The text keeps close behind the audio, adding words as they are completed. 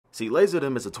See,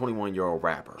 Lazer is a 21-year-old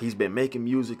rapper. He's been making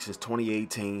music since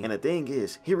 2018, and the thing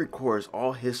is, he records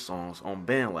all his songs on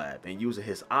BandLab and using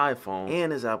his iPhone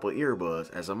and his Apple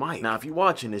earbuds as a mic. Now, if you're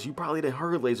watching this, you probably didn't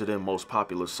heard Lazer's most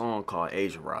popular song called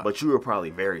Asia Rock, but you were probably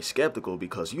very skeptical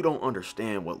because you don't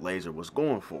understand what Lazer was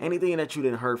going for. Anything that you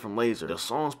didn't heard from Lazer, the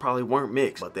songs probably weren't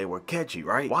mixed, but they were catchy,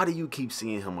 right? Why do you keep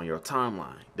seeing him on your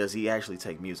timeline? Does he actually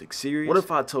take music serious? What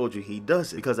if I told you he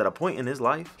doesn't? Because at a point in his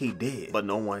life, he did, but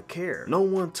no one cared. No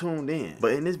one tuned in.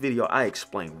 But in this video, I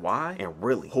explain why and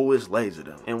really who is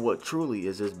Lazer and what truly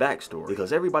is his backstory.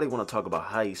 Because everybody want to talk about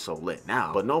how he's so lit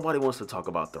now, but nobody wants to talk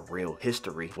about the real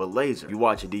history with Lazer. You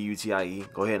watching Dutie,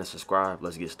 go ahead and subscribe.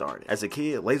 Let's get started. As a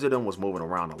kid, Lazer was moving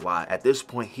around a lot. At this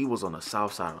point, he was on the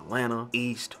south side of Atlanta,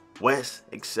 east, west,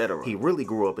 etc. He really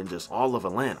grew up in just all of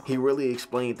Atlanta. He really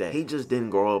explained that he just didn't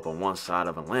grow up on one side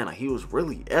of Atlanta. He was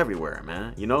really everywhere,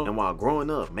 man, you know? And while growing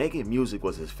up, making music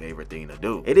was his favorite thing to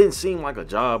do. It didn't seem like a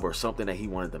job or something that he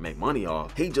wanted to make money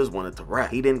off. He just wanted to rap.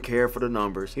 He didn't care for the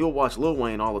numbers. He would watch Lil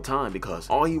Wayne all the time because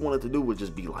all he wanted to do was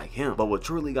just be like him. But what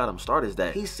truly got him started is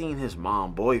that he seen his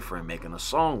mom boyfriend making a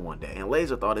song one day, and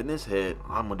Lazer thought in his head,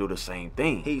 I'm gonna do the same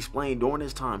thing. He explained during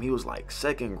this time he was like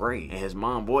 2nd grade, and his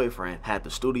mom boyfriend had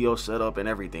the studio set up and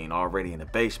everything already in the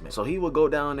basement. So he would go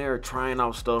down there trying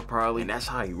out stuff probably, and that's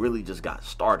how he really just got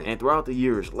started. And throughout the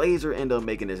years, Lazer ended up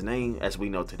making his name as we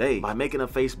know today by making a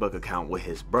Facebook account with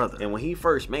his brother. And when he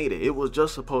first made it, it was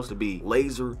just supposed to be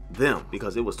Lazer Them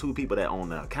because it was 2 people that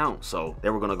owned the account, so they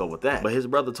were gonna go with that. But his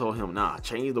brother told him, nah,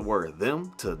 change the word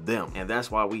them to them, and that's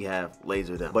why we have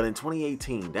Lazer Them. But in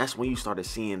 2018, that's when you started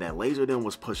seeing that Lazer Them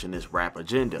was pushing this rap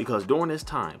agenda, because during this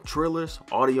time, Trillers,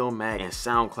 Audio Mac, and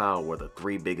SoundCloud were the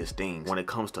 3 biggest things when it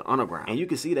comes to underground. And you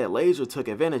can see that Lazer took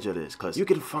advantage of this because you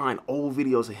can find old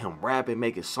videos of him rapping,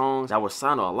 making songs that would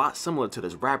sound a lot similar to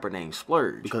this rapper named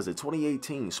Splurge, because in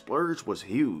 2018 Splurge was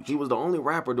huge. He was the only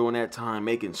rapper during that time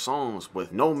making songs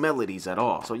with no melodies at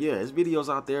all. So yeah, his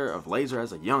videos out there of Lazer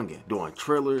as a youngin doing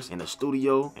Trillers in the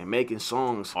studio and making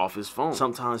songs off his phone.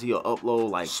 Sometimes he'll upload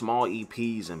like small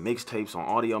EPs and mixtapes on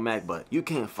Audio Mac, but you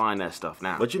can't find that stuff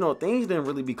now. But you know, things didn't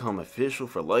really become official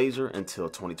for Lazer until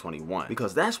 2021,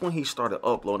 because that's when he started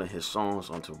uploading his songs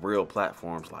onto real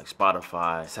platforms like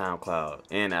Spotify, SoundCloud,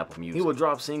 and Apple Music. He would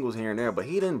drop singles here and there, but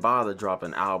he didn't bother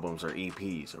dropping albums or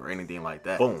EPs or anything like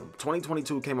that. Boom,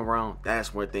 2022 came around,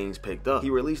 that's where things picked up. He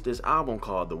released this album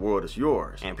called The World Is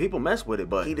Yours, and people messed with it,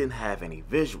 but he didn't have any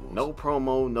visuals, no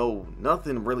promo,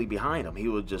 nothing really behind him. He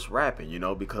was just rapping, you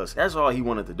know, because that's all he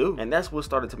wanted to do. And that's what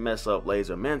started to mess up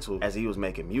Lazer mental as he was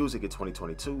making music in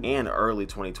 2022 and early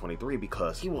 2023,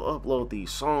 because he will upload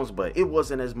these songs, but it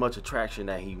wasn't as much attraction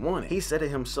that he wanted. He said it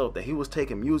himself that he was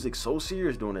taking music so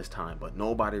serious during this time, but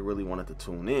nobody really wanted to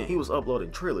tune in. He was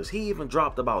uploading Trillers. He even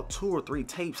dropped about 2 or 3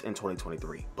 tapes in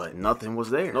 2023, but nothing was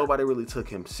there. Nobody really took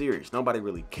him serious. Nobody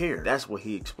really cared. That's what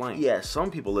he explained. He had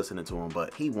some people listening to him,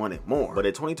 but he wanted more. But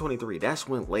in 2023, that's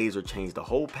when Lazer changed the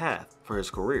whole path for his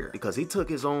career, because he took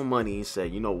his own money and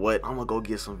said, you know what, I'm gonna go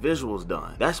get some visuals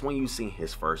done. That's when you see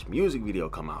his first music video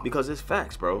come out, because it's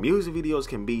facts, bro. Music videos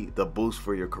can be the boost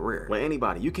for your career. With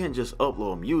anybody, you can't just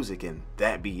upload music and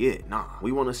that be it. Nah,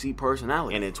 we want to see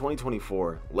personality. And in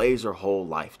 2024, Lazer whole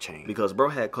life changed, because bro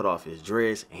had cut off his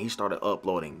dreads and he started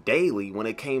uploading daily when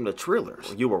it came to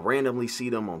Trillers. You would randomly see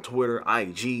them on Twitter,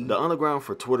 IG. The underground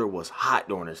for Twitter was hot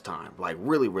during this time, like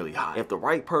really hot. If the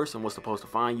right person was supposed to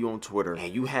find you on Twitter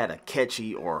and you had a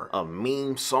catchy or a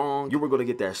meme song, you were going to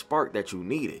get that spark that you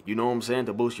needed, you know what I'm saying,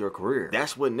 to boost your career.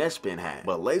 That's what Netspin had.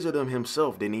 But Lazer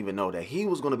himself didn't even know that he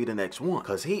was going to be the next one,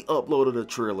 because he uploaded a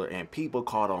Triller and people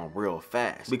caught on real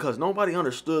fast because nobody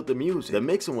understood the music. The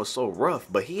mixing was so rough,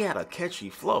 but he had a catchy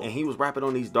flow and he was rapping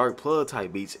on these dark plug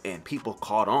type beats and people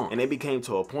caught on. And it became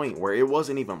to a point where it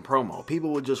wasn't even promo.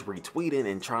 People were just retweeting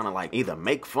and trying to like either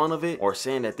make fun of it or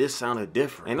saying that this sounded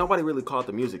different. And nobody really called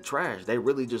the music trash. They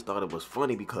really just thought it was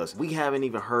funny because we haven't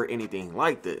even heard anything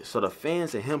like this. So the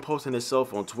fans and him posting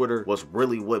himself on Twitter was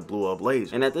really what blew up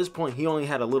Lazer. And at this point, he only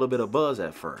had a little bit of buzz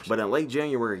at first. But in late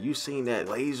January, you seen that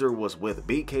Lazer was with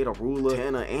BK the Ruler,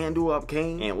 Tana, and Duop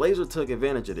King, and Lazer took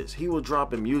advantage of this. He was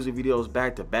dropping music videos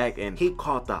back to back, and he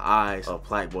caught the eyes of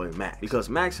Blackboy Max, because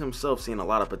Max himself seen a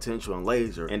lot of potential in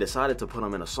Lazer and decided to put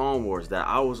him in a song wars that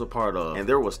I was a part of, and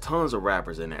there was tons of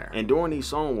rappers in there. And during these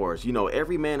song wars, you know,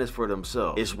 every man is for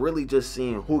themselves. It's really just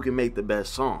seeing who can make the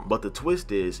best song. But the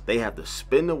twist is they have to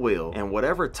spin the wheel, and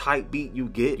whatever type beat you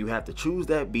get, you have to choose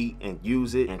that beat and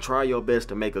use it and try your best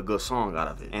to make a good song out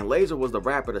of it. And Lazer was the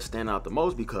rapper to stand out the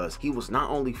most because he he was not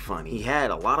only funny, he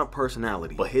had a lot of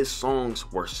personality, but his songs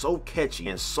were so catchy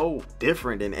and so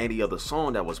different than any other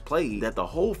song that was played that the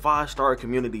whole 5-star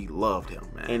community loved him,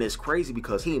 man. And it's crazy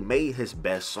because he made his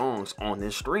best songs on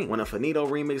this stream. When a Finito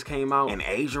remix came out and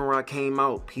Asian Rock came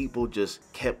out, people just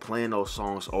kept playing those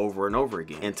songs over and over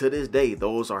again. And to this day,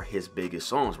 those are his biggest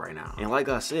songs right now. And like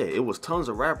I said, it was tons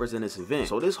of rappers in this event.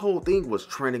 So this whole thing was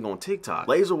trending on TikTok.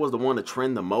 Lazer was the one to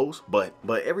trend the most, but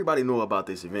everybody knew about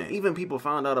this event. Even people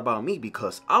found out about me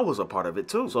because I was a part of it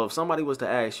too. So if somebody was to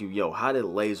ask you, yo, how did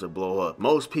Lazer blow up?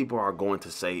 Most people are going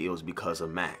to say it was because of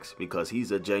Max, because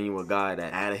he's a genuine guy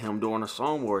that added him during the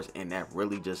Song Wars, and that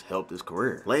really just helped his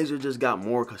career. Lazer just got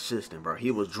more consistent, bro.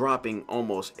 He was dropping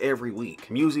almost every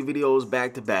week, music videos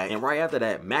back to back, and right after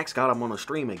that, Max got him on a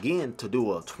stream again to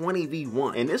do a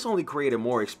 20v1, and this only created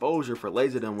more exposure for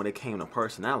Lazer than when it came to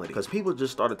personality, because people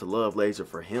just started to love Lazer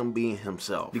for him being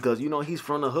himself, because you know he's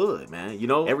from the hood, man. You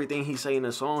know, everything he's saying in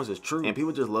his songs is true, and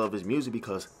people just love his music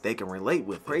because they can relate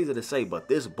with it. Crazy to say, but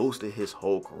this boosted his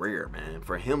whole career, man,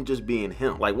 for him just being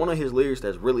him. Like, one of his lyrics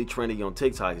that's really trendy on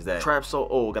TikTok is that trap so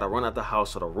old, gotta run out the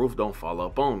house so the roof don't fall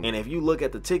up on me. And if you look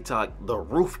at the TikTok, the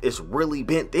roof is really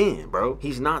bent in, bro.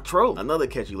 He's not trolling. Another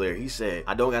catchy lyric, he said,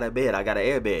 I don't got a bed, I got an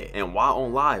air bed. And while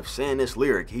on live saying this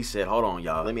lyric, he said, hold on,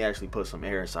 y'all, let me actually put some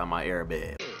air inside my air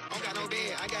bed. I don't got no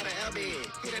bed, I got an air bed.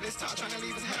 Hit at this top trying to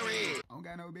leave his hair red. I don't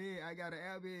got no bed, I got an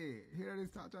air bed. Hit at this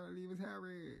top trying to leave his hair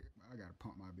red. I gotta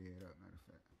pump my bed up, matter of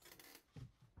fact.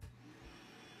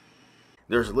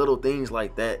 There's little things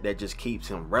like that that just keeps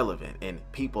him relevant, and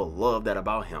people love that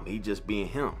about him. He just being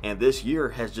him. And this year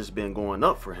has just been going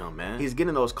up for him, man. He's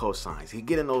getting those cosigns, he's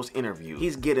getting those interviews,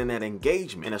 he's getting that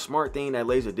engagement. And a smart thing that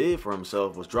Lazer did for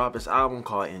himself was drop his album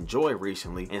called Enjoy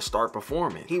recently and start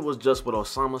performing. He was just with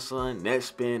Osama Son,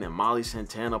 Netspin, and Molly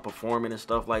Santana performing and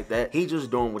stuff like that. He just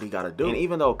doing what he gotta do. And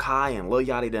even though Kai and Lil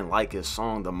Yachty didn't like his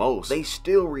song the most, they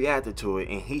still reacted to it,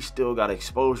 and he still got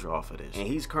exposure off of this. And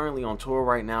he's currently on tour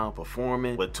right now performing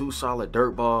with 2 Solid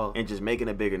Dirtball and just making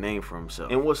a bigger name for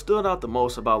himself. And what stood out the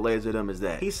most about Lazer them is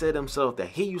that he said himself that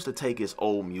he used to take his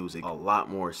old music a lot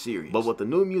more serious, but with the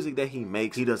new music that he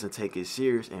makes, he doesn't take it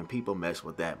serious, and people mess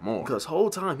with that more. Because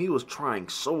whole time he was trying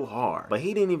so hard, but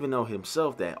he didn't even know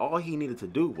himself that all he needed to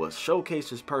do was showcase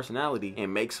his personality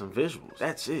and make some visuals.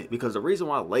 That's it. Because the reason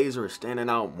why Lazer is standing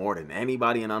out more than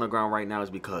anybody in underground right now is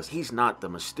because he's not the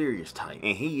mysterious type,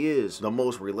 and he is the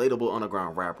most relatable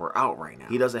underground rapper out right now.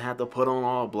 He doesn't have to put on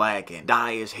all black and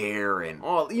dye his hair and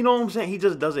all, you know what I'm saying? He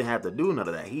just doesn't have to do none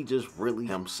of that. He just really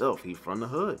himself. He's from the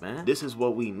hood, man. This is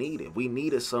what we needed. We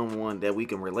needed someone that we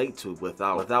can relate to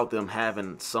without them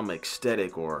having some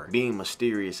aesthetic or being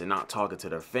mysterious and not talking to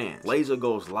their fans. Lazer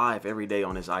goes live every day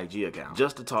on his IG account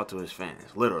just to talk to his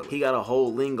fans, literally. He got a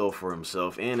whole lingo for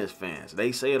himself and his fans.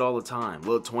 They say it all the time,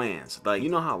 Lil Twans. Like, you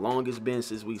know how long it's been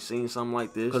since we've seen something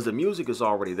like this? Because the music is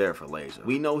already there for Lazer.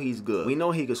 We know he's good. We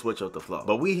know he can switch up the flow,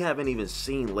 but we haven't even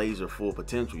seen Lazer full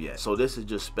potential yet. So this is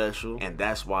just special, and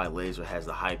that's why Lazer has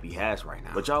the hype he has right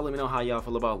now. But y'all let me know how y'all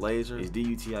feel about Lazer. It's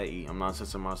Dutie. I'm not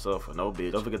censoring myself for no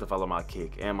bitch. Don't forget to follow my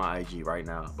Kick and my IG right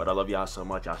now. But I love y'all so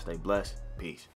much. Y'all stay blessed. Peace.